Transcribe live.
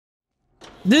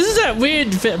This is that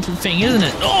weird thing, isn't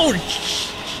it? Oh!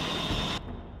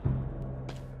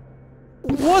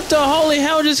 What the holy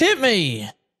hell just hit me?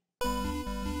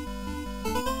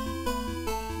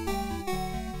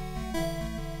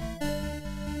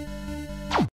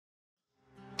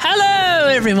 Hello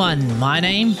everyone, my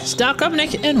name is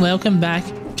DarkRubberNeck and welcome back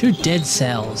to Dead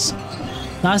Cells.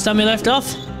 Last time we left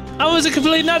off, I was a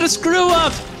complete and utter screw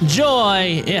up!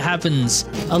 Joy! It happens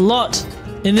a lot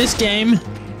in this game.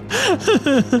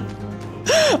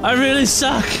 I really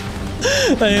suck.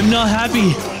 I am not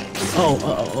happy.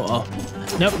 Oh.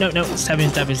 Nope. Stab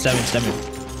him.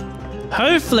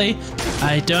 Hopefully,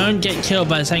 I don't get killed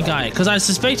by the same guy, because I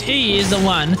suspect he is the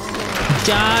one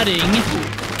guarding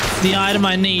the item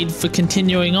I need for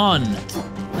continuing on.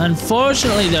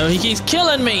 Unfortunately, though, he keeps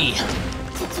killing me.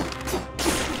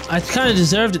 I kind of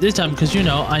deserved it this time because, you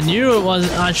know, I knew it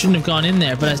was. I shouldn't have gone in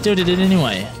there, but I still did it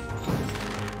anyway.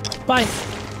 Bye.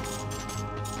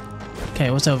 Okay,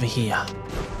 what's over here?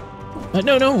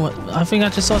 No. I think I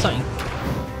just saw something.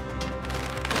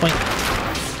 Point.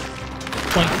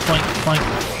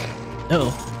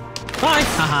 Uh-oh. Bye.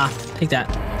 Haha. Take that.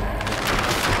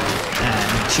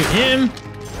 And shoot him.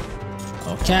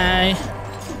 Okay.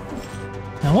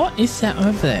 Now what is that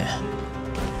over there?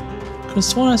 Could have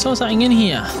sworn I saw something in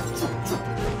here.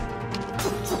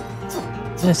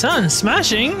 There's something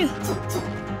smashing.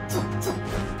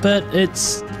 But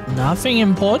it's nothing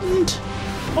important?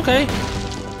 Okay.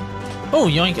 Oh,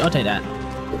 yoink, I'll take that.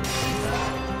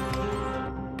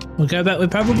 We'll go back with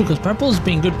purple because purple's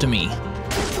been good to me.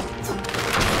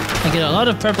 I get a lot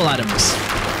of purple items.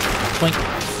 Boink.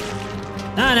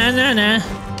 Nah.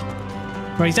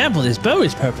 For example, this bow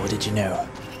is purple, did you know?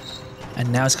 And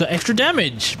now it's got extra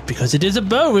damage because it is a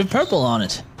bow with purple on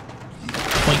it.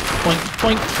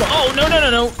 Boink. Oh,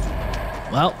 no.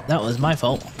 Well, that was my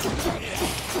fault.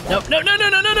 No.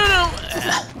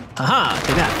 Haha,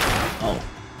 take that. Oh.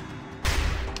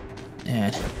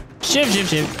 And shift.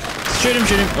 Shoot him.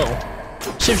 Oh.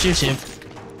 Shift.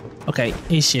 Okay,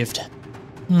 he's shift.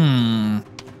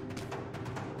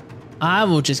 I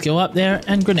will just go up there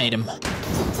and grenade him.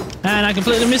 And I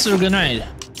completely missed the grenade.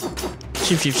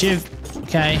 Shift.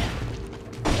 Okay.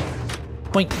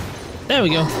 Boink. There we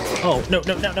go. Oh, no.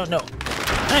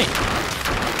 Hey.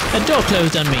 That door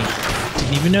closed on me.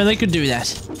 Didn't even know they could do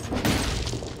that.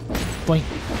 Boink.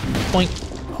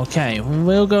 Okay,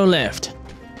 we'll go left.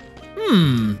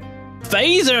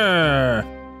 Phaser!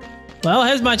 Well,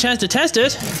 here's my chance to test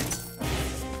it.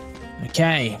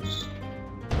 Okay.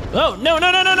 Oh, no.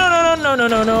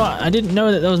 I didn't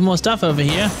know that there was more stuff over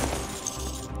here.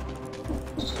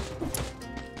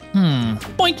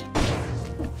 Boink!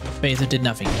 Phaser did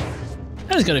nothing.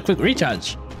 I just got a quick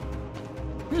recharge.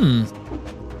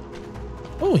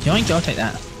 Oh, yoink, I'll take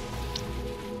that.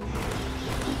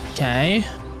 Okay.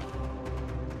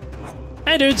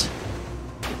 Hey, dudes.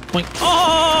 Boink.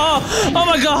 Oh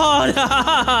my god!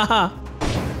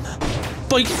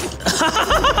 Boink.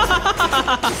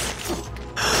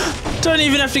 Don't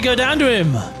even have to go down to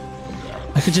him.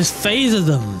 I could just phaser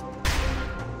them.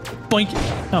 Boink.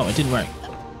 Oh, it didn't work.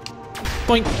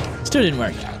 Boink. Still didn't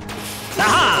work.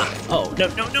 Aha! Oh, no.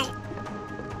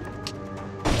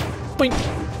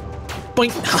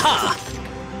 Boink. Haha!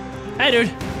 Hey,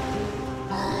 dude.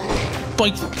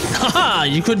 Boink. Haha!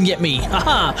 You couldn't get me.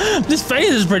 Haha! This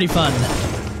phase is pretty fun.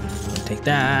 Take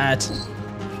that.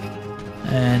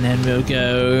 And then we'll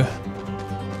go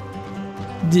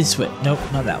this way. Nope,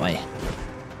 not that way.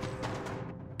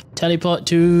 Teleport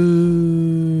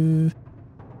to...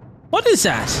 What is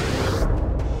that?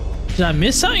 Did I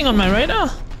miss something on my radar?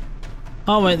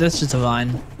 Oh wait, that's just a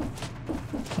vine.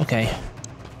 Okay.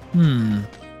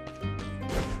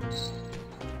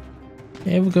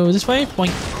 Okay, we'll go this way.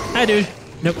 Boink. Hey, dude.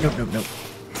 Nope.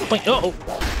 Boink. Uh-oh.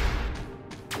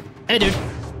 Hey, dude.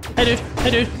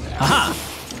 Aha.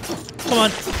 Come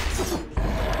on.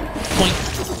 Boink.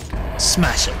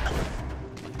 Smash him.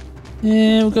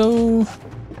 There we go.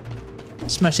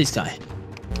 Smash this guy.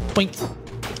 Boink.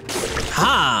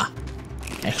 Ha!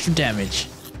 Extra damage.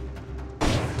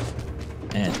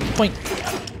 And boink.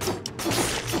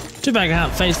 Too bad I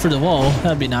can't phase through the wall.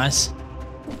 That'd be nice.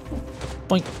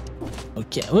 Boink.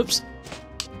 Okay, whoops.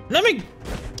 Let me...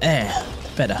 There.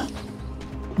 Better.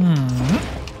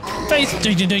 Phase.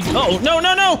 Ding. Oh, no.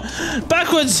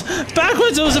 Backwards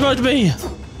it was about to be.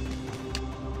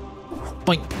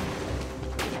 Boink.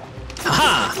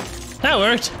 Aha! That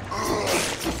worked.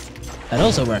 That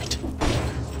also worked.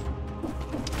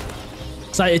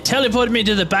 It's like it teleported me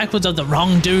to the backwards of the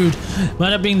wrong dude.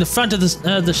 Wound up being the front of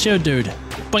the shield dude.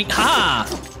 Boink. Ha!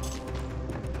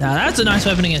 Now that's a nice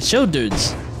weapon against shield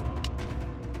dudes.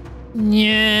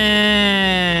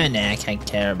 Yeah. Nah, I can't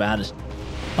care about it.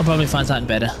 I'll probably find something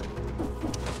better.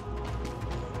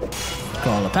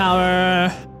 Scroll of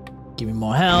power. Give me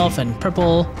more health and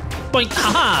purple. Boink!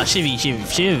 Haha! Shivvy,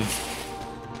 shiv.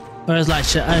 Whereas like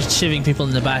shivving people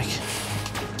in the back.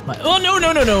 Oh no!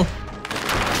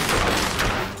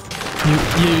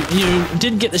 You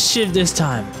didn't get the shiv this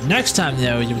time. Next time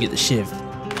though, you'll get the shiv.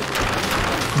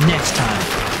 Next time.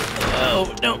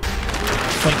 Oh no!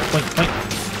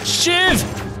 Boink! Shiv!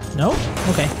 No?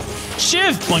 Okay.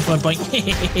 Shiv! Boink!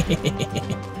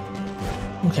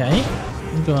 Okay.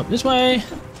 We'll go up this way.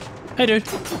 Hey dude.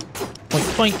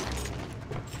 Boink!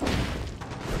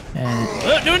 And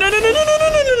no!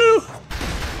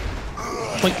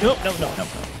 Boink! No!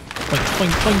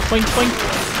 Boink!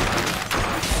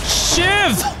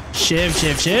 Shiv! Shiv!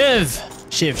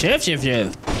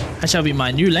 That shall be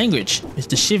my new language. It's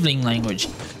the shivling language.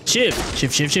 Shiv!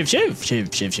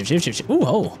 Ooh,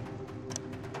 oh.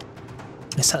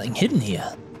 There's something hidden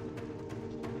here.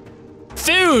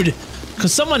 Food!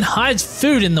 Because someone hides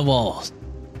food in the walls.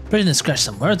 Prisoner scratched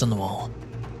some words on the wall.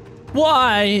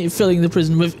 Why filling the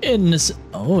prison with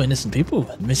innocent people?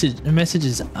 The message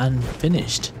is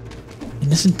unfinished.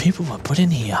 Innocent people were put in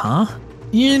here, huh?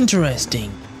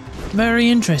 Interesting. Very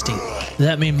interesting. Does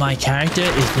that mean my character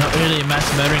is not really a mass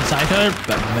murdering psycho,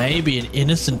 but maybe an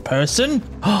innocent person?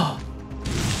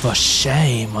 For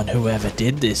shame on whoever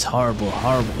did this horrible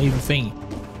evil thing.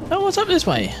 Oh, what's up this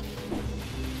way?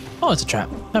 Oh, it's a trap.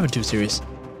 Nothing too serious.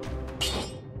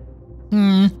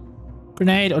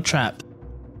 Grenade or trap?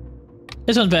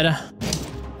 This one's better.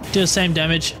 Do the same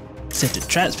damage, except it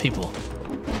traps people.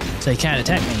 So they can't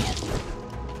attack me.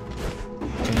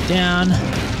 Going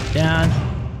down.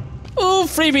 Oh,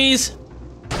 freebies!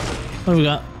 What do we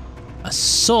got? A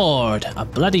sword. A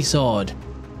bloody sword.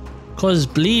 Causes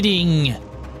bleeding.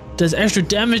 Does extra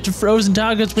damage to frozen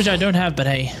targets, which I don't have, but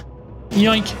hey.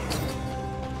 Yoink.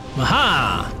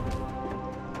 Aha!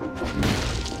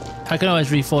 I can always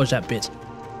reforge that bit.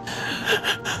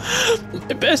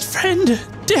 My best friend,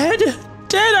 dead,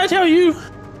 I tell you.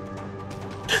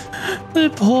 The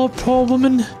poor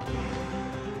woman.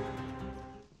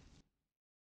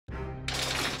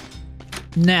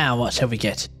 Now what shall we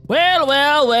get? Well,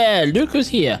 look who's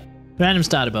here. Random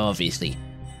starter bow, obviously.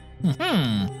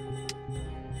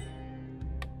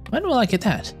 When will I get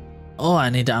that? Oh, I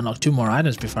need to unlock 2 more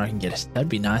items before I can get it. That'd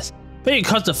be nice. But it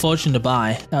costs a fortune to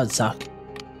buy. That would suck.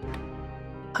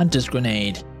 Hunter's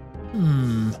grenade.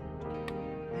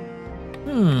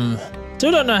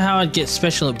 Still don't know how I'd get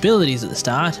special abilities at the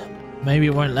start. Maybe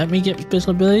it won't let me get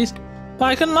special abilities. But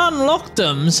I can unlock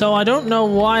them, so I don't know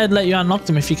why I'd let you unlock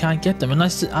them if you can't get them.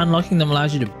 Unless unlocking them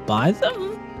allows you to buy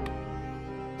them?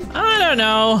 I don't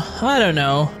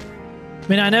know. I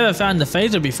mean, I never found the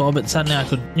phaser before, but suddenly I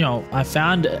could, I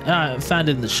found it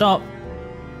in the shop.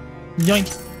 Yoink.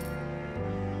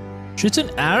 Shoots an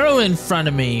arrow in front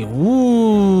of me.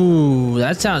 Ooh,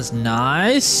 that sounds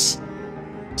nice.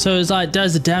 So it's like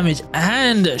does the damage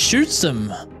and shoots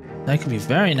them. That could be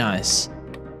very nice.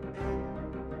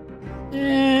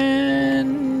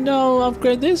 And I'll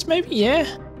upgrade this, maybe, yeah.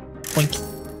 Boink.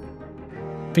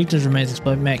 Victims remains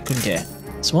exploded, mech, couldn't care.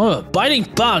 Swarm biting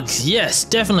bugs, yes,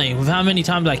 definitely. With how many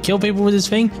times I kill people with this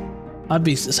thing, I'd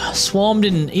be swarmed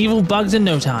in evil bugs in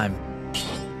no time.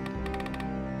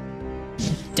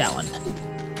 That one.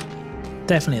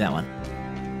 Definitely that one.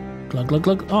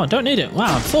 Glug. Oh, don't need it.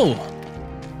 Wow, I'm full.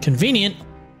 Convenient. I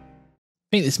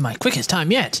think this is my quickest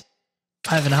time yet.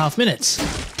 5.5 minutes.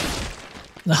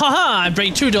 Haha! I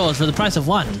break 2 doors for the price of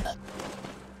 1.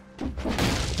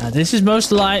 Now this is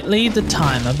most likely the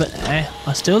timer, but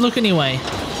I'll still look anyway.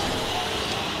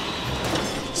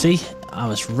 See? I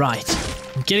was right.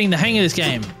 I'm getting the hang of this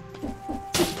game.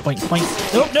 Point.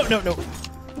 No.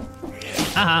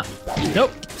 Aha.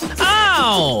 Nope.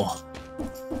 Ow!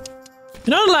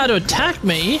 You're not allowed to attack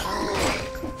me.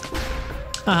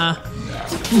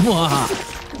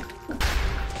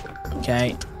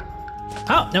 Okay.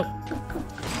 Oh, nope.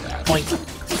 Point.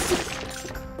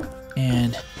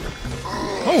 And...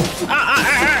 Oh!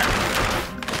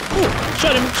 Oh!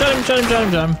 Shut him!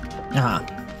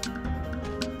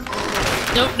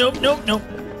 Nope.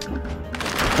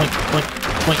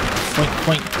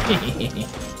 Point.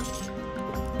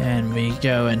 And we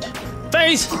go and...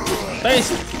 Face!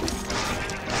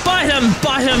 Bite him!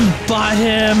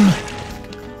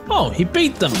 Oh, he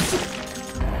beat them.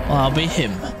 Well, I'll beat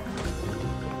him.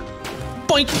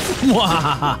 Boink!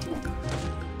 Wahaha!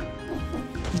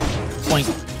 Boink.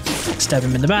 Stab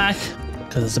him in the back,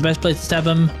 because it's the best place to stab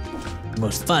him. The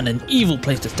most fun and evil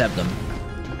place to stab them.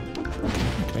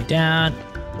 Right down.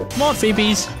 More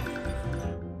freebies.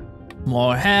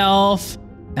 More health.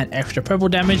 and extra purple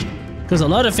damage, because a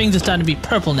lot of things are starting to be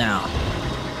purple now.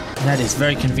 And that is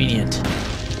very convenient.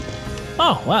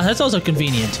 Oh, wow, that's also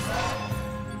convenient.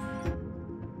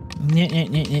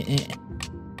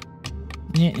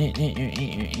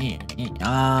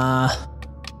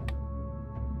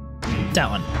 That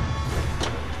one.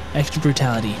 Extra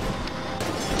brutality.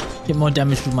 Get more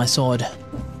damage with my sword.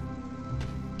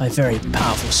 My very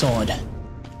powerful sword.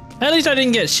 At least I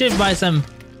didn't get shivved by some...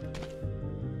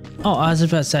 Oh, I was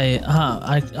about to say,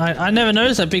 I never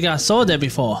noticed that big ass sword there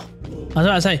before. I was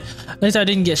about to say, at least I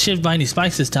didn't get shivved by any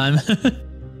spikes this time.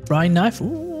 Brine knife.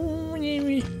 Ooh,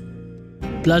 yeah.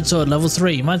 Blood sword level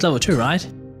 3. Mine's level 2, right?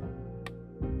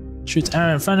 Shoots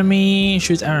arrow in front of me.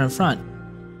 Shoots arrow in front.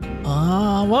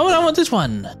 Why would I want this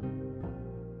one?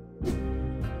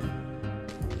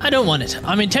 I don't want it.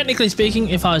 I mean, technically speaking,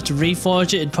 if I was to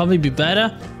reforge it, it'd probably be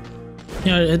better.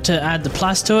 You know, to add the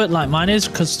plus to it like mine is,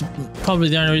 because probably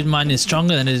the only reason mine is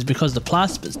stronger than it is because of the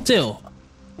plus, but still.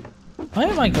 Why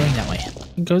am I going that way?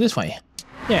 Go this way.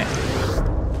 Yeah.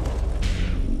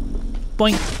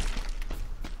 Boink.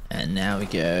 And now we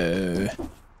go.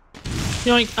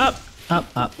 Yoink. Up. Up,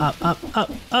 up, up, up,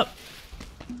 up, up.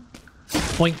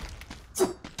 Boink.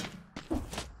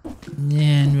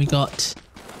 And we got...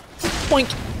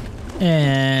 Boink.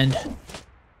 And...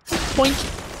 Boink.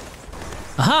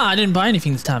 Aha, I didn't buy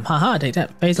anything this time. Haha, take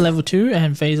that. Phaser level 2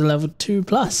 and phaser level 2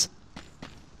 plus.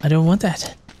 I don't want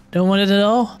that. Don't want it at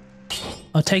all.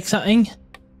 I'll take something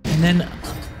and then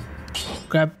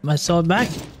grab my sword back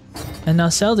and I'll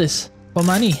sell this for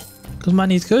money. Because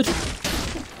money is good.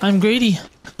 I'm greedy.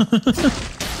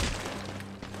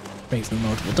 Break through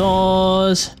multiple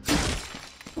doors.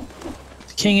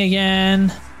 It's King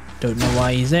again. Don't know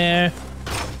why he's there.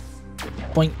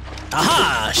 Boink.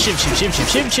 Aha! Shiv, shiv, shiv, shiv,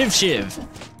 shiv, shiv, shiv.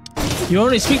 You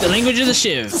only speak the language of the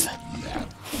shiv.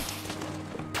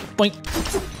 Boink.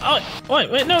 Oh,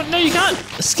 wait, no, you can't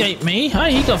escape me. Oh,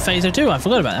 he got phaser too. I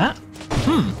forgot about that.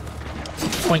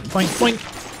 Boink, boink, boink.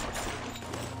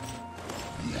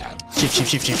 Shiv, shiv,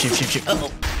 shiv, shiv, shiv, shiv, shiv.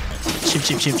 Uh-oh. Shiv,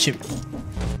 shiv, shiv, shiv.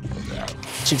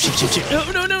 Shiv, shiv, shiv, shiv.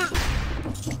 No.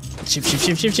 Shiv, shiv,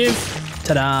 shiv, shiv, shiv.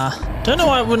 Ta-da. Don't know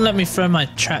why it wouldn't let me throw my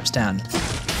traps down.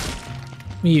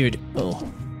 Weird. Oh.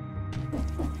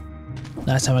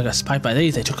 Last time I got spiked by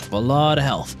these, they took up a lot of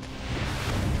health.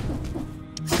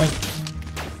 Wait.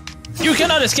 You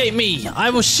cannot escape me! I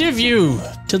will shiv you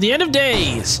till the end of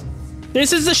days!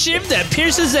 This is the shiv that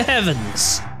pierces the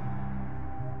heavens!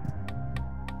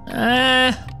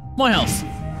 More health.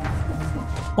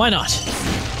 Why not?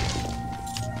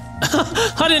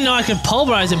 I didn't know I could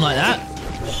pulverize him like that.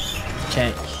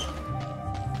 Okay.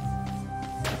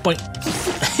 Boink.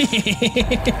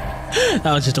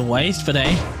 That was just a waste, but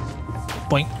hey.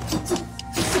 Boink.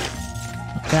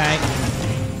 Okay.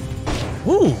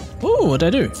 Ooh, what'd I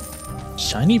do?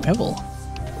 Shiny pebble.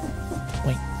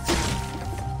 Boink.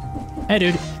 Hey,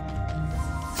 dude.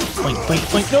 Boink, boink,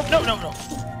 boink. No.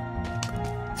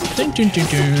 Dun, dun, dun,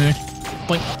 dun.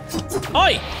 Boink.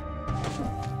 Oi!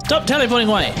 Stop teleporting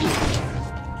away.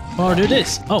 Or do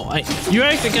this. Oh, you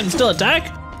actually can still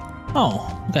attack?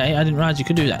 Oh, okay. I didn't realize you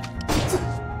could do that.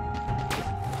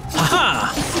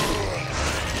 Aha!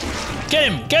 Get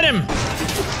him! Get him!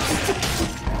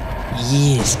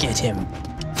 Yes, get him.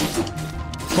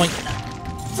 Boink.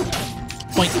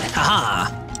 Boink. Haha!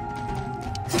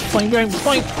 Boink, boink,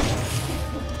 boink.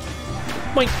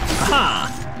 Boink. Haha!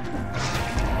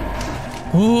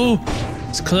 Ooh,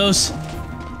 it's close.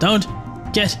 Don't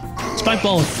get spike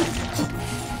ball.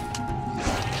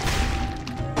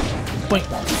 Boink.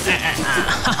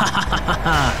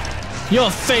 Your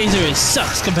phaser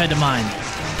sucks compared to mine.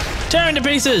 Tear into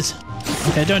pieces.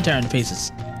 Okay, don't tear into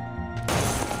pieces.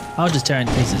 I'll just tear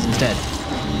into pieces instead.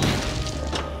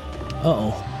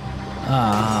 Uh-oh.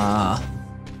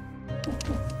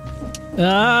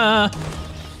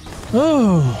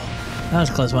 Oh, that was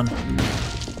a close one.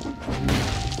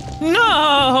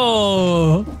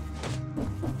 No!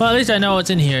 Well, at least I know what's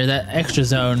in here, that extra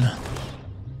zone.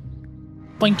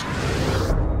 Boink.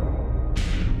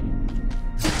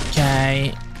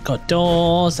 Okay, got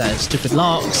doors, that stupid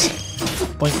locks.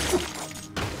 Boink.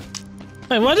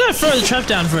 Wait, why did I throw the trap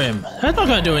down for him? That's not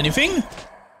gonna do anything.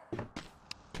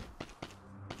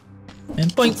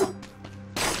 And boink.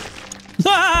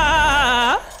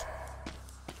 Ah!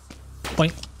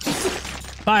 Boink.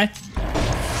 Bye.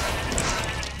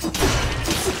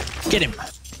 Get him.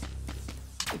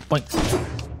 Boink.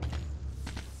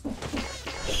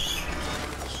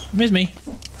 Miss me.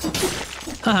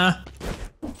 Haha.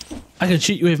 I can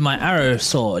shoot you with my arrow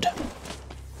sword.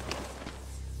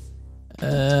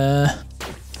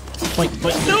 Wait.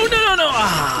 No.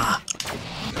 Ah!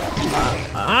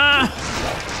 Ah!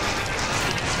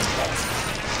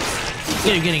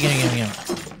 Get him.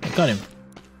 Got him.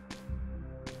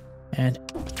 And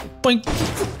boink.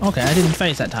 Okay, I didn't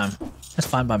face that time. That's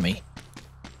fine by me.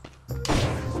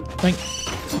 Boink.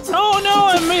 Oh no,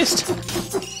 I missed.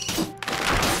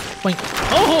 Boink.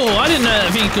 Oh, I didn't know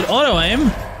that thing could auto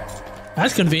aim.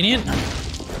 That's convenient.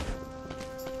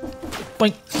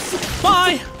 Boink.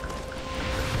 Bye.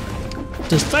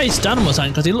 Does Faye stun him or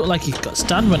something? Because he looked like he got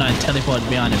stunned when I teleported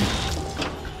behind him.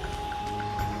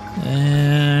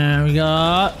 And we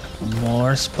got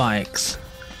more spikes.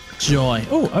 Joy.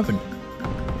 Oh, open.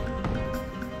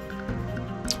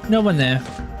 No one there.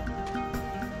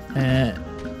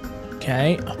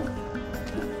 Okay.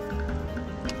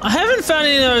 I haven't found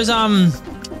any of those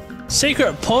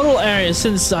secret portal areas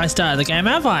since I started the game,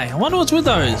 have I? I wonder what's with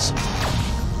those.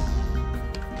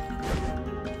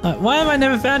 Like, why have I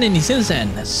never found any since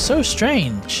then? That's so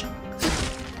strange.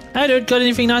 Hey dude, got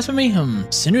anything nice for me?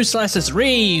 Sinew Slicer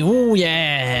 3. Oh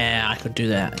yeah, I could do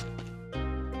that.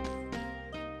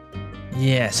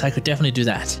 Yes, I could definitely do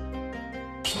that.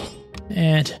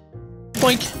 And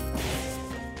boink.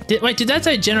 Wait, did that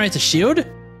say generates a shield?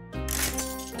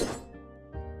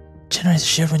 Generates a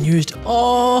shield when used.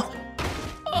 Oh,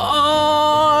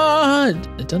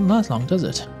 it doesn't last long, does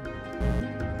it?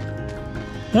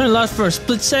 It only lasts for a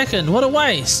split second. What a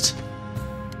waste.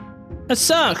 That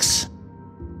sucks.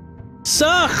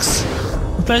 Sucks.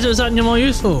 Replace it with something more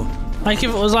useful. Like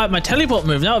if it was like my teleport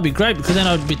move, that would be great because then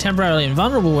I would be temporarily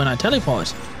invulnerable when I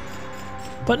teleport.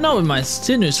 But not with my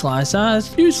sinew slicer.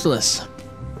 It's useless.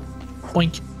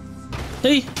 Boink.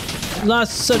 See? It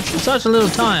lasts such a little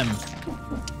time.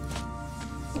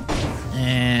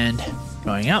 And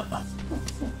going up.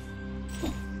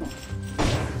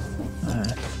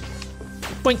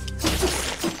 Boink.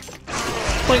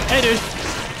 Boink. Hey dude.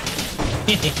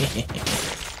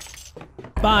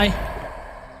 Bye.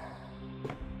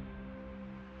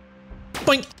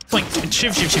 Boink. Boink.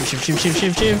 Shiv.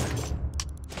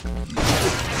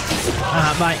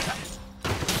 Bye.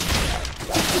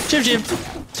 Shiv.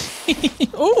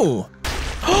 Ooh.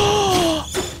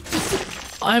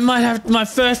 I might have my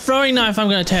first throwing knife I'm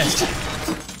gonna test.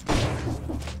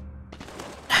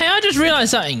 Hey, I just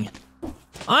realized something.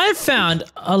 I found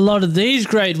a lot of these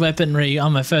great weaponry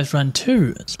on my first run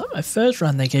too. So on my first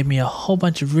run they gave me a whole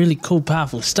bunch of really cool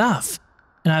powerful stuff.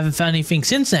 And I haven't found anything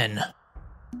since then.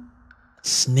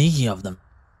 Sneaky of them.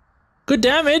 Good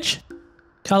damage.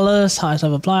 Colors, highest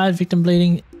level applied, victim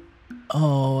bleeding.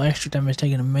 Oh, extra damage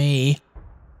taken to me.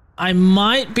 I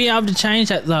might be able to change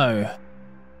that though.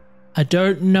 I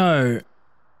don't know.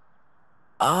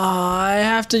 I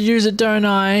have to use it, don't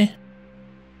I?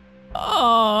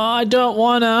 Oh, I don't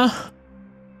wanna,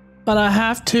 but I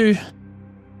have to.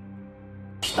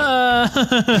 Bye,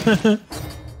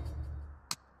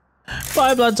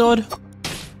 Bloodsword.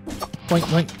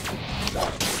 Boink.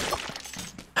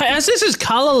 Hey, as this is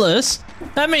colorless,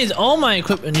 that means all my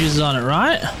equipment uses on it,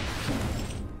 right?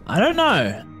 I don't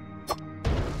know.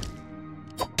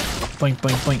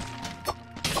 Boink.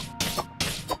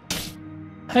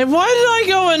 Hey, why did I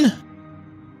go and...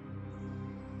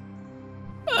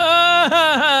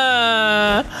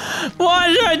 why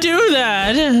did I do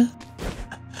that?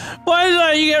 Why did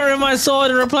I get rid of my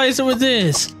sword and replace it with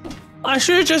this? I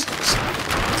should have just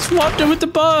swapped it with the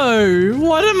bow.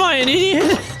 What am I, an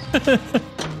idiot?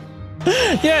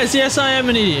 Yes, I am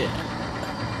an idiot.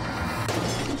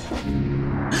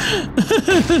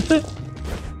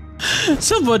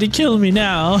 Somebody kill me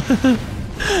now.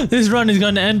 This run is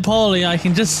going to end poorly, I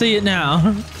can just see it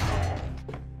now.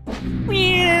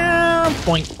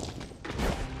 Boink.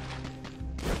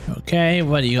 Okay,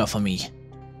 what do you got for me?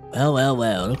 Well,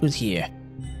 look who's here.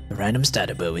 The random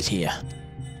starter bow is here.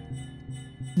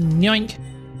 Yoink.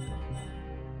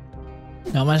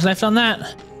 Not much left on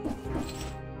that.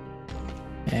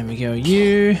 And we go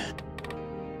you.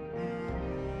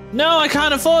 No, I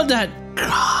can't afford that.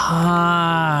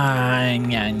 I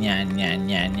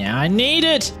need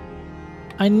it.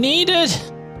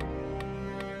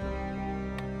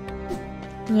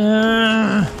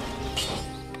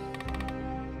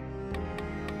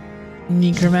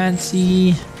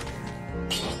 Necromancy.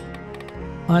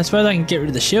 Well, I suppose I can get rid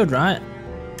of the shield, right?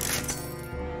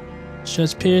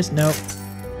 Just pierce. Nope.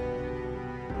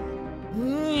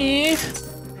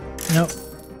 Nope.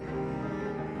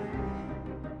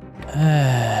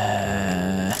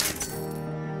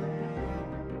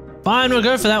 Fine, we'll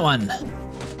go for that one.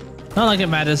 Not like it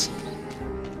matters.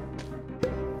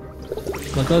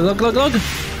 Look.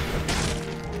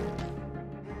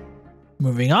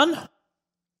 Moving on.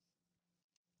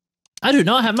 I do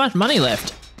not have much money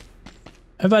left.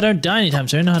 Hope I don't die anytime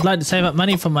soon. I'd like to save up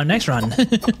money for my next run.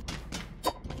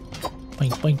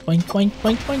 Boink, boink, boink, boink,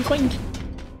 boink, boink, boink.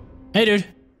 Hey, dude.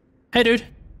 Hey, dude.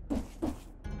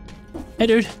 Hey,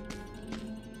 dude.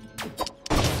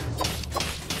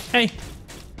 Hey.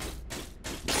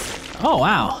 Oh,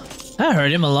 wow. That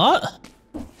hurt him a lot.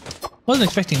 Wasn't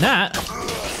expecting that.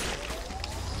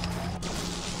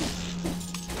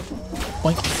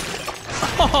 Boink.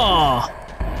 Oh!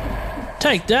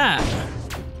 Take that.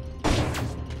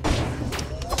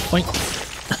 Boink.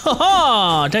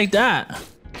 Oh! Take that.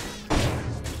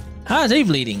 How is he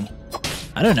bleeding?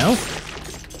 I don't know.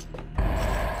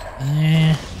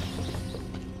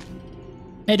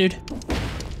 Hey, dude.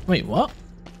 Wait, what?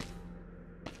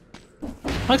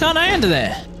 Why can't I enter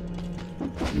there?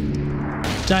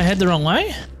 Did I head the wrong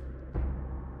way?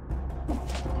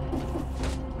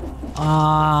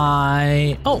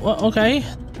 Oh, okay.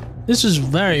 This is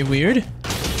very weird.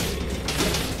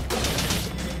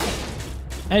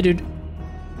 Hey, dude.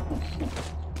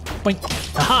 Boink.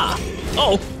 Aha!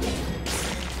 Oh!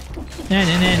 Nah,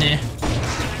 nah, nah, nah.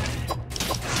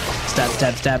 Stab,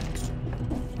 stab, stab.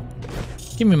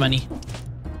 Give me money.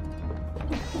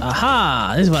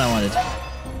 Aha! This is what I wanted.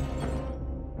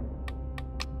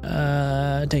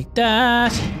 Take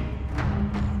that.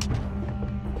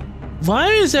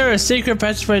 Why is there a secret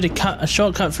passageway to cut a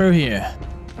shortcut through here?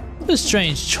 A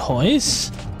strange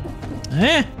choice.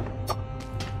 Eh?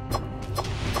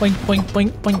 Boink, boink,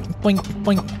 boink, boink, boink,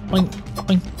 boink, boink,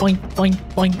 boink, boink, boink,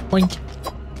 boink, boink.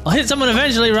 I'll hit someone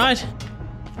eventually, right?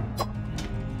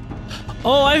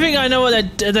 Oh, I think I know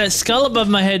what that skull above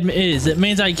my head is. It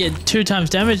means I get 2 times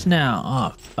damage now.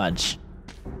 Oh, fudge.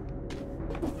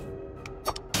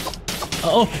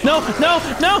 Oh, no, no,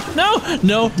 no, no,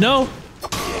 no, no.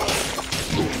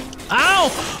 Ow!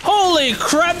 Holy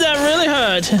crap, that really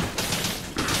hurt.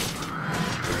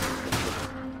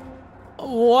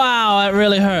 Wow, that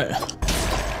really hurt.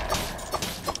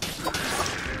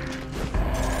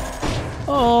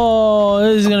 Oh,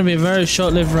 this is gonna be a very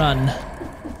short-lived run.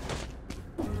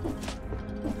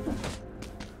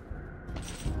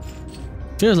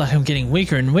 Feels like I'm getting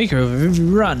weaker and weaker with every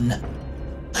run.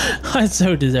 I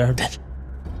so deserved it.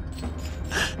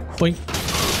 Boink.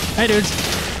 Hey, dudes.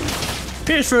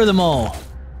 Pierce through them all.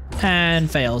 And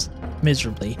fails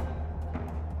miserably.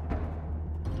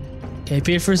 Okay,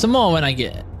 pierce through some more when I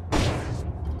get it.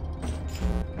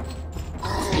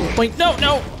 Boink. No,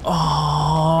 no.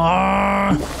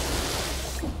 Oh.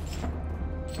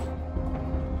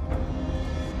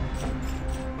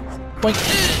 Boink.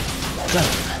 Got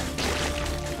it.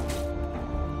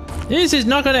 This is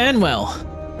not going to end well.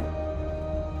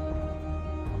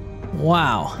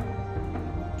 Wow.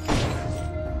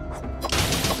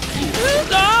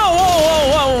 Oh, whoa,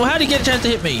 whoa, whoa. How did he get a chance to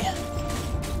hit me?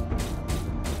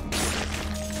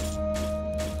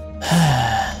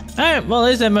 Alright, well, at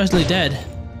least they're mostly dead.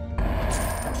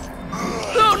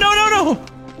 No, no, no, no!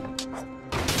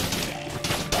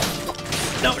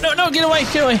 No, no, no, get away,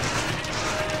 get away.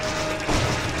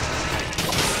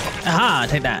 Aha,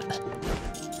 take that.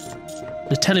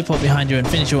 Just teleport behind you and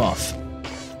finish you off.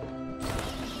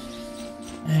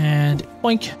 And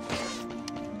boink.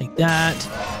 Take that.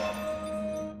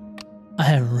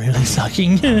 I am really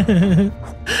sucking.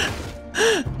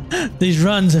 These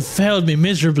runs have failed me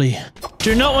miserably.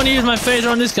 Do not want to use my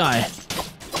phaser on this guy.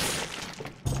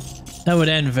 That would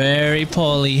end very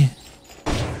poorly.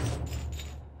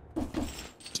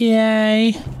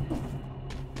 Yay.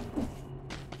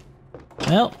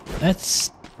 Well,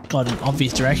 that's got an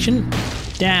obvious direction.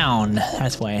 Down.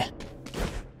 That's where.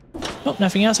 Oh,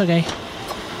 nothing else? Okay.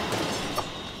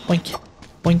 Boink.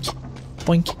 Boink.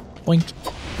 Boink. Boink.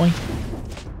 Boink.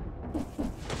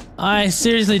 I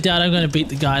seriously doubt I'm going to beat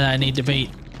the guy that I need to beat.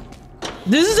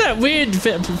 This is that weird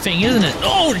thing, isn't it?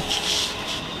 Oh!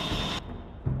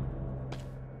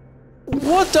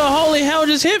 What the holy hell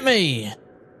just hit me?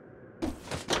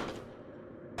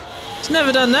 It's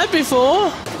never done that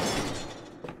before.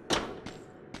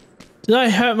 Did I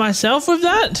hurt myself with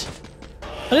that?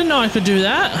 I didn't know I could do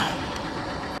that.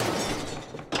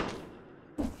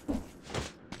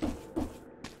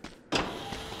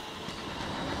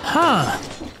 Huh.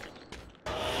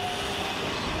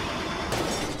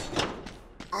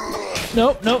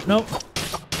 Nope, nope, nope.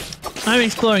 I'm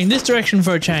exploring this direction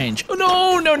for a change. Oh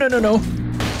no, no, no, no, no.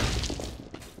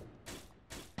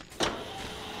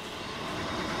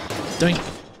 Doink.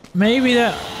 Maybe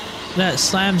that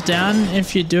slams down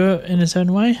if you do it in a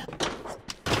certain way.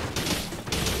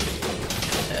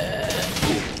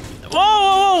 Whoa,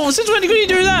 whoa, whoa! Since when could you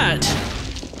do that?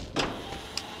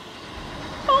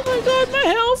 Oh my god, my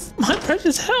health! My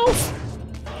precious health!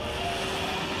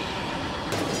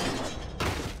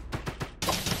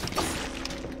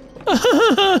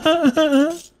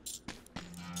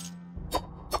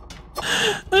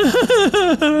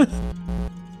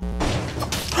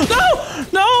 No!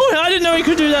 No! I didn't know he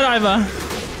could do that either.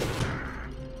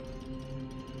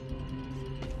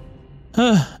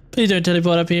 Please don't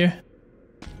teleport up here.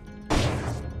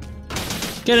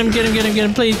 Get him, get him, get him, get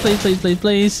him. Please, please, please, please,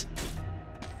 please.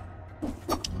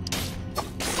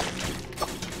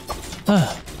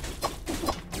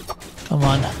 Come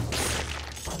on.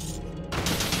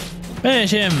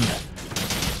 Finish him.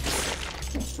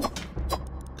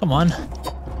 Come on.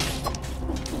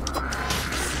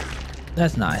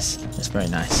 That's nice. That's very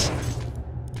nice.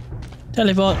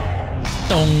 Teleport.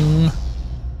 Dong.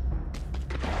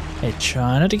 Hey,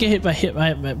 try not to get hit by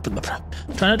try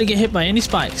not to get hit by any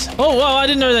spikes. Oh, whoa, I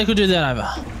didn't know they could do that either.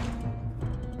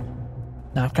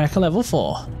 Now cracker level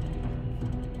 4.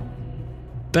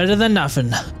 Better than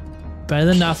nothing. Better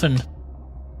than nothing.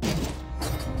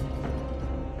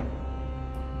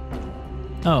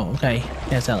 Oh, okay.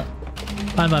 Yeah, sell it.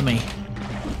 Fine by me.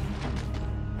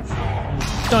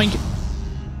 Doink.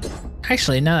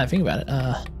 Actually, now that I think about it,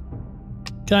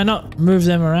 can I not move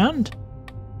them around?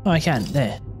 Oh, I can.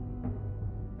 There.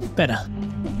 Better.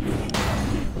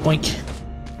 Boink.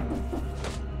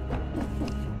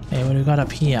 Okay, what do we got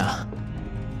up here? I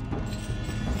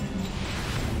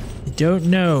don't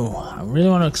know. I really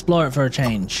want to explore it for a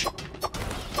change.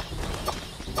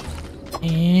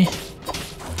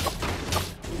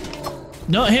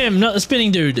 Not him, not the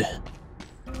spinning dude.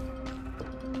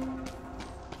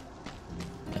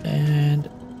 And...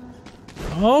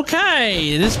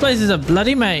 okay, this place is a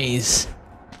bloody maze.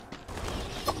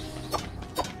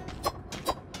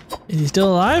 Is he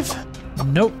still alive?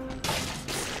 Nope.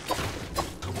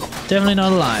 Definitely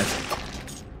not alive.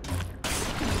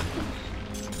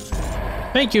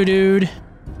 Thank you, dude.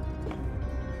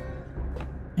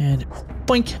 And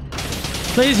boink.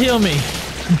 Please heal me.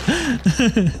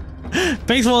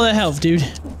 Thanks for all that help, dude.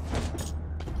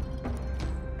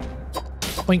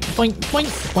 Boink, boink, boink,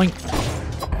 boink.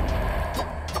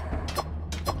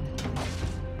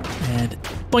 And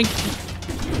boink.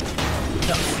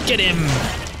 No, get him.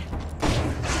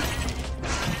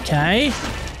 Okay.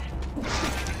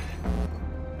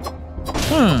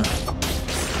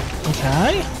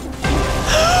 Okay.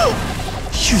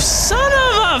 You son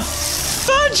of a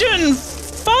fudgin'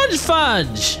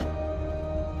 fudge!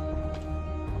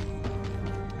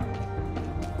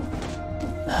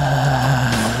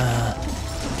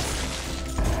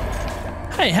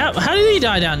 Hey, how did he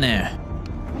die down there?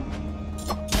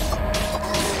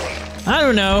 I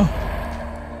don't know.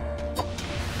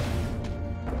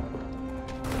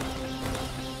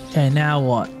 Okay, now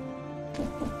what?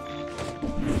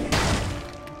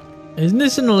 Isn't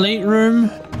this an elite room?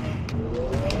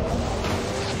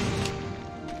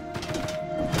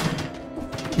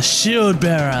 The shield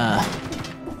bearer.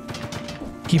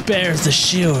 He bears the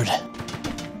shield.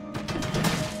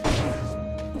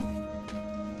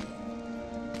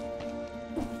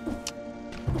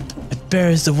 It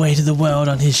bears the weight of the world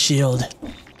on his shield.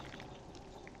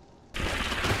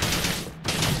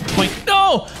 Wait,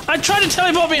 no! I tried to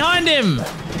teleport behind him!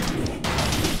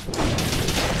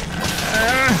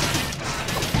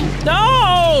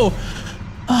 No!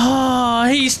 Oh,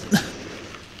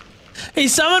 he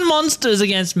summoned monsters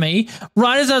against me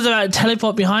right as I was about to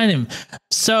teleport behind him.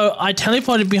 So I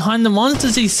teleported behind the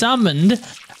monsters he summoned,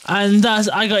 and thus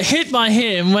I got hit by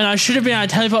him when I should have been able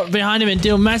to teleport behind him and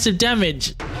deal massive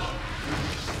damage.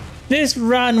 This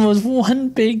run was one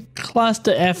big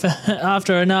cluster F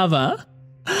after another.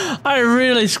 I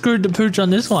really screwed the pooch on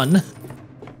this one.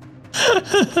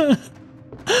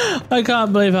 I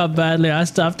can't believe how badly I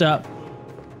stuffed up.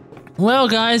 Well,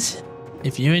 guys,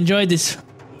 if you enjoyed this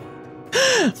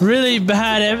really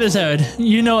bad episode,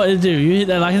 you know what to do. You hit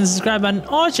that like and subscribe button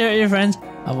or share it with your friends.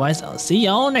 Otherwise, I'll see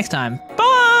y'all next time.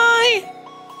 Bye!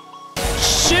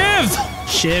 Shiv!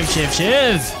 Shiv, shiv,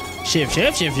 shiv. Shiv,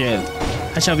 shiv, shiv, shiv.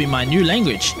 That shall be my new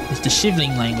language. It's the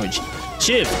shivling language.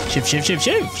 Shiv, shiv, shiv, shiv,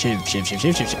 shiv. Shiv, shiv, shiv,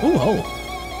 shiv, shiv, shiv. Ooh, oh.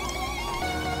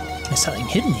 There's something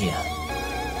hidden here.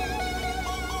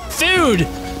 Food!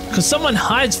 Because someone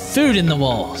hides food in the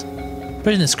walls.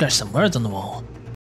 Better than scratch some words on the wall.